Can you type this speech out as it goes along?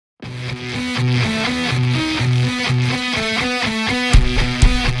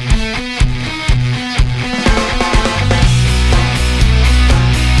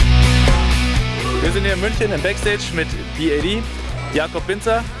München im Backstage mit d.a.d, Jakob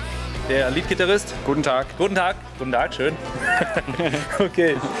Binzer, der Leadgitarrist. Guten Tag. Guten Tag. Guten Tag, schön.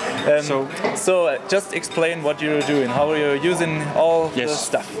 Okay. So just explain what you're doing, how you're using all the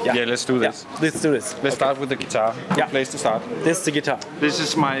stuff. Yeah, let's do this. Yeah, let's do this. Let's start with the guitar. Yeah. Place to start. This is the guitar. This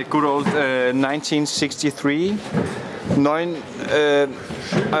is my good old 1963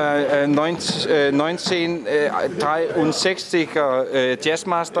 1963er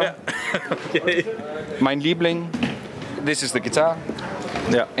Jazzmaster. Yeah. Okay. Mein Liebling. This is the guitar.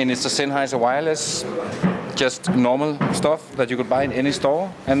 Yeah. And it's a Sennheiser wireless, just normal stuff that you could buy in any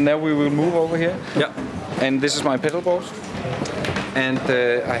store. And now we will move over here. Yeah. And this is my pedal board. And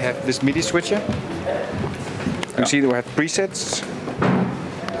I have this MIDI switcher. You can see that we have presets.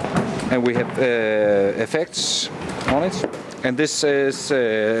 And we have effects on it. And this is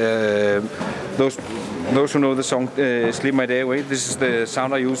those who know the song Sleep My Day Away. This is the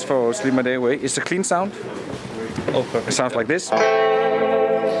sound I use for Sleep My Day Away. It's a clean sound. Oh, perfect. It sounds like this.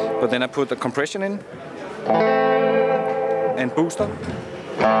 But then I put the compression in and booster.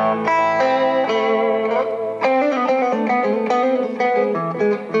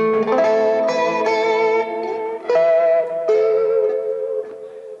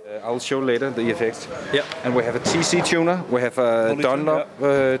 I'll show later the effects. Yeah. And we have a TC tuner. We have a Dunlop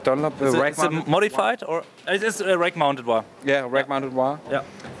rack mounted. Is it modified or it is a rack mounted wire? Yeah, rack mounted wire. Yeah.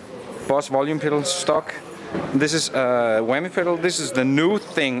 Boss volume pedal stock. This is a whammy pedal. This is the new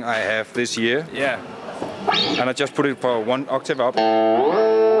thing I have this year. Yeah. And I just put it for 1 octave up.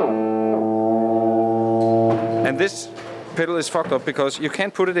 And this pedal is fucked up because you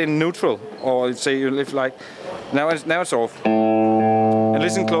can't put it in neutral, or say you live like now it's off. And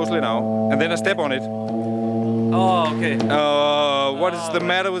listen closely now. And then I step on it. Oh, okay. What is the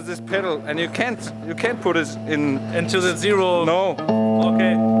matter with this pedal? And you can't put it into the zero. No.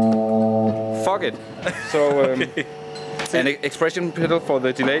 Okay. Fuck it. So Okay. an expression pedal for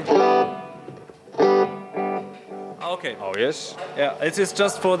the delay. Okay. Oh yes. Yeah, it is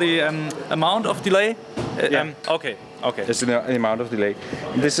just for the amount of delay. Yeah. Okay. Okay. It's the amount of delay.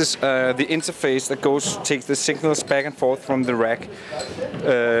 This is the interface that takes the signals back and forth from the rack.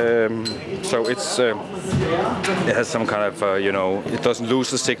 So it's it has some kind of it doesn't lose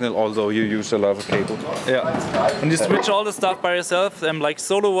the signal, although you use a lot of cable. Yeah. And you switch all the stuff by yourself, like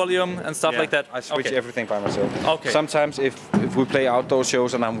solo volume and stuff like that. I switch everything by myself. Okay. Sometimes if we play outdoor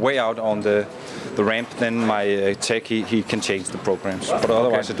shows and I'm way out on the ramp, then my tech he can change the programs. But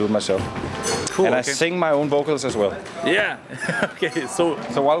otherwise I do it myself. Cool. And I sing my own vocals as well. Yeah. Okay. So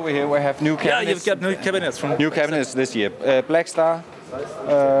while we're here, we have new cabinets. Yeah, you've got new cabinets from new cabinets this year. Black Star.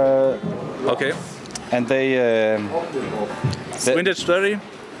 Okay. And they. Vintage 30,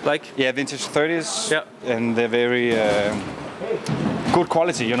 like. Yeah, vintage 30s. Yeah. And they're very good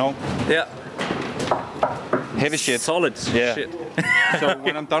quality, you know. Yeah. Heavy shit. Solid shit. So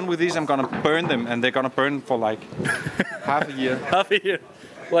when I'm done with these, I'm gonna burn them, and they're gonna burn for like half a year. Half a year.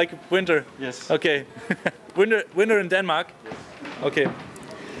 Like winter. Yes. Okay. winter in Denmark. Okay.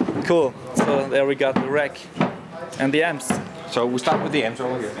 Cool. So there we got the rack and the amps. So we start with the amps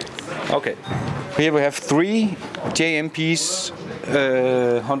over here. Okay. Here we have 3 JMPs,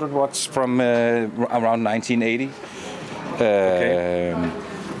 100 watts from around 1980. Okay.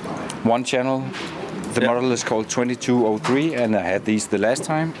 One channel. The model is called 2203, and I had these the last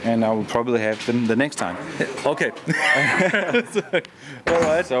time, and I will probably have them the next time. Okay. All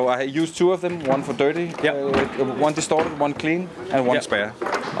right. So I used 2 of them, one for dirty, one distorted, one clean, and one spare.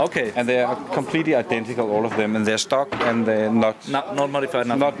 Okay. And they are completely identical, all of them, and they're stock, and they're not modified.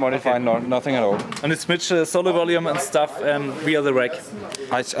 Nothing. Not modified, nothing at all. And you switch solo volume and stuff via the rack.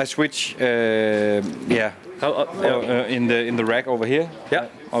 I switch, in the rack over here. Yeah.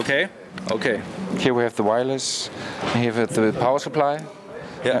 Okay. Okay. Here we have the wireless. Here we have the power supply.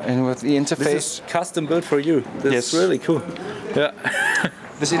 Yeah. And with the interface. This is custom built for you. This is really cool. Yeah.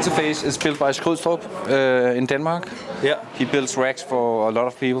 This interface is built by Skrydstrup in Denmark. Yeah. He builds racks for a lot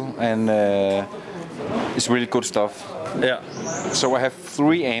of people, and it's really good stuff. Yeah. So I have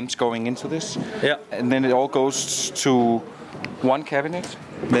 3 amps going into this. Yeah. And then it all goes to one cabinet.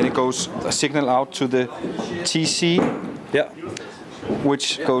 Then it goes a signal out to the TC. Yeah.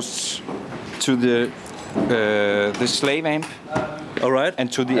 Which goes to the slave amp. All right.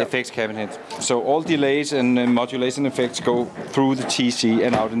 And to the effects cabinet. So all delays and modulation effects go through the TC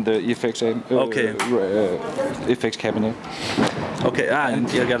and out in the effects effects cabinet. Okay.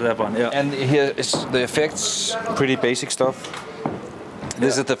 And you got that one. Yeah. And here is the effects. Pretty basic stuff.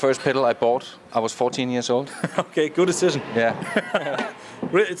 This is the first pedal I bought. I was 14 years old. Okay, good decision. Yeah.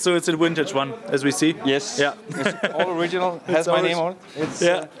 So it's a vintage one, as we see. Yes. Yeah. It's all original. Has my name on it. It's,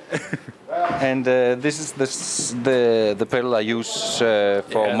 And this is the pedal I use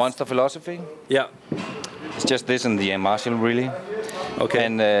for Monster Philosophy. Yeah. It's just this and the Marshall, really. Okay.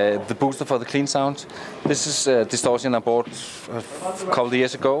 And the booster for the clean sound. This is distortion I bought a couple of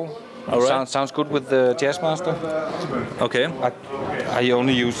years ago. All right. Sounds good with the Jazzmaster. Okay. I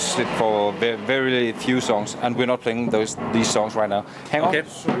only use it for very few songs, and we're not playing these songs right now. Hang on.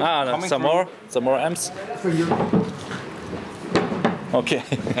 No, some more amps. Okay.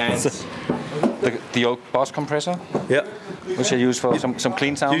 And the old Boss compressor. Yeah. Which I use for some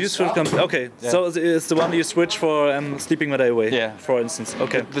clean sounds. You use for okay. Yeah. So it's the one you switch for Sleeping My Day Away. Yeah. For instance.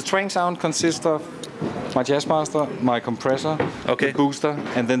 Okay. The train sound consists of my Jazzmaster, my compressor, the booster,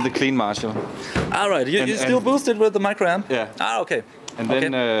 and then the clean Marshall. All right. You still boost it with the micro amp? Yeah. Ah, okay. And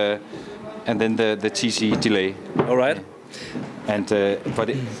then the TC delay. All right. And but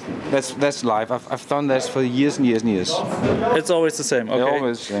that's live. I've done this for years and years and years. It's always the same. Okay. Yeah,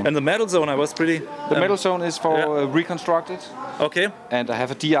 always. Yeah. And the metal zone, I was pretty. The metal zone is for reconstructed. Okay. And I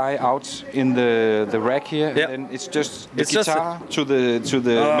have a DI out in the rack here. Yeah. And it's just the guitar to the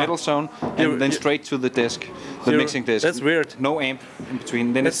metal zone, and then straight to the desk, the mixing desk. That's weird. No amp in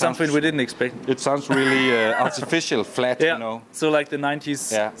between. Then that's something we didn't expect. It sounds really artificial, flat. Yeah. You know. So like the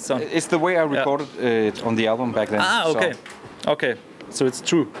 90s. Yeah. Sound. It's the way I recorded it on the album back then. Ah, okay. So. Okay. So it's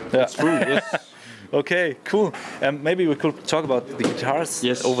true. Yeah. It's true. Yes. Okay, cool. Maybe we could talk about the guitars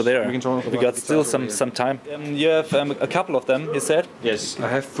over there. We can talk about we got still some time. You have a couple of them, you said? Yes, I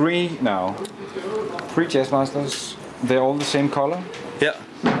have 3 now. 3 Jazzmasters. They're all the same color. Yeah.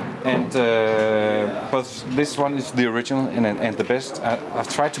 And but this one is the original and the best. I've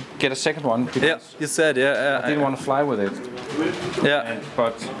tried to get a second one because you said I didn't want to fly with it. Yeah.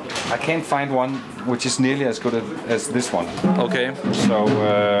 But I can't find one which is nearly as good as this one. Okay. So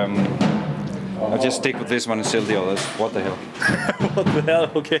I'll just stick with this one and sell the others. What the hell? What the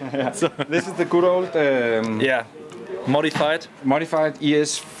hell? Okay. So this is the good old modified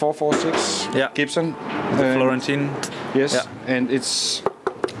ES 446 Gibson. Florentine. Yes. Yeah. And it's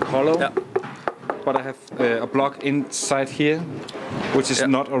hollow. Yeah. But I have a block inside here, which is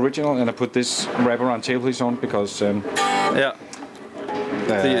not original, and I put this wraparound tailpiece on because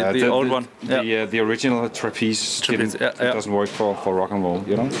the old one, the original trapeze doesn't work for rock and roll,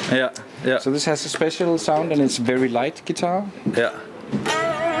 you know. Yeah, yeah. So this has a special sound, and it's very light guitar. Yeah.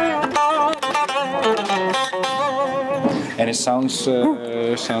 And it sounds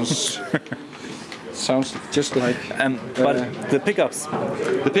sounds just like. But the pickups.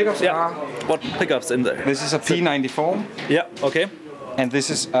 The pickups are. What pickups in there? This is a P94. Yeah. Okay. And this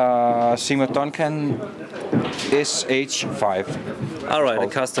is a Seymour Duncan SH5. All right, a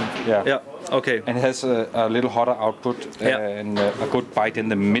custom. Yeah. Yeah. Okay. And it has a little hotter output and a good bite in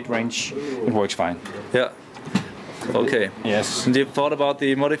the mid-range. It works fine. Yeah. Okay. Yes. And you thought about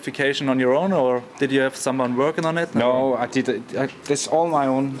the modification on your own, or did you have someone working on it? No, I did. It's all my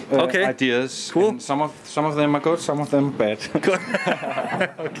own ideas. Cool. And some of them are good, some of them are bad. Good.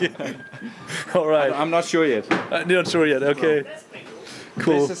 Okay. All right. I'm not sure yet. You're not sure yet. Okay.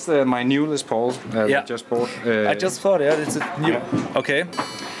 Cool. This is my new Les Paul that I just bought. I just thought, it's a new. Okay.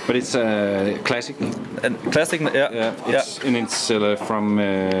 But it's classic. And classic, It's from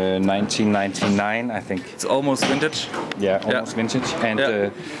 1999, I think. It's almost vintage. Yeah, almost vintage. And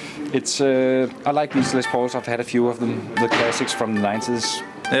it's I like these Les Pauls. I've had a few of them, the classics from the 90s.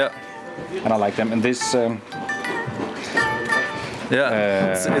 Yeah. And I like them. And this.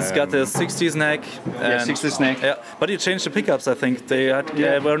 It's got the 60s neck. Yeah, 60s neck. Yeah, but you changed the pickups. I think they had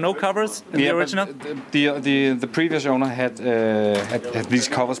were no covers in the original. The previous owner had these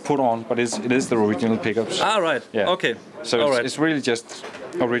covers put on, but it is the original pickups. Ah, right. Yeah. Okay. So it's really just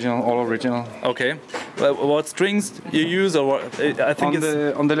original, all original. Okay. Well, what strings you use, or what? I think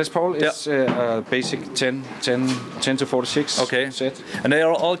on the Les Paul it's basic 10 to 46 set. And they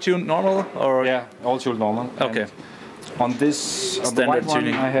are all tuned normal, or all tuned normal. Okay. And on this, on the white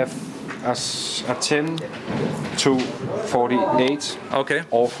one, I have a 10 to 48. Okay.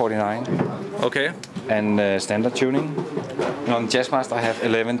 Or 49. Okay. And standard tuning. And on Jazzmaster, I have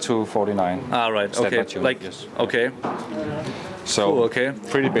 11 to 49. Ah, right. Standard Okay. tuning, yes. Okay. So cool, okay.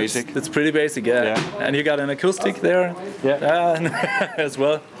 Pretty basic. It's pretty basic, yeah. And you got an acoustic there, as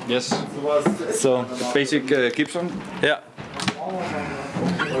well. Yes. So basic Gibson. Yeah.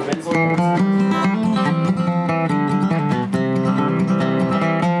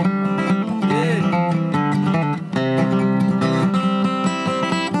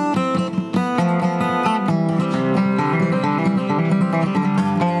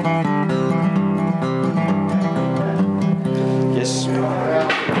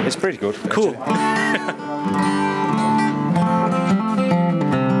 It's pretty good. Cool.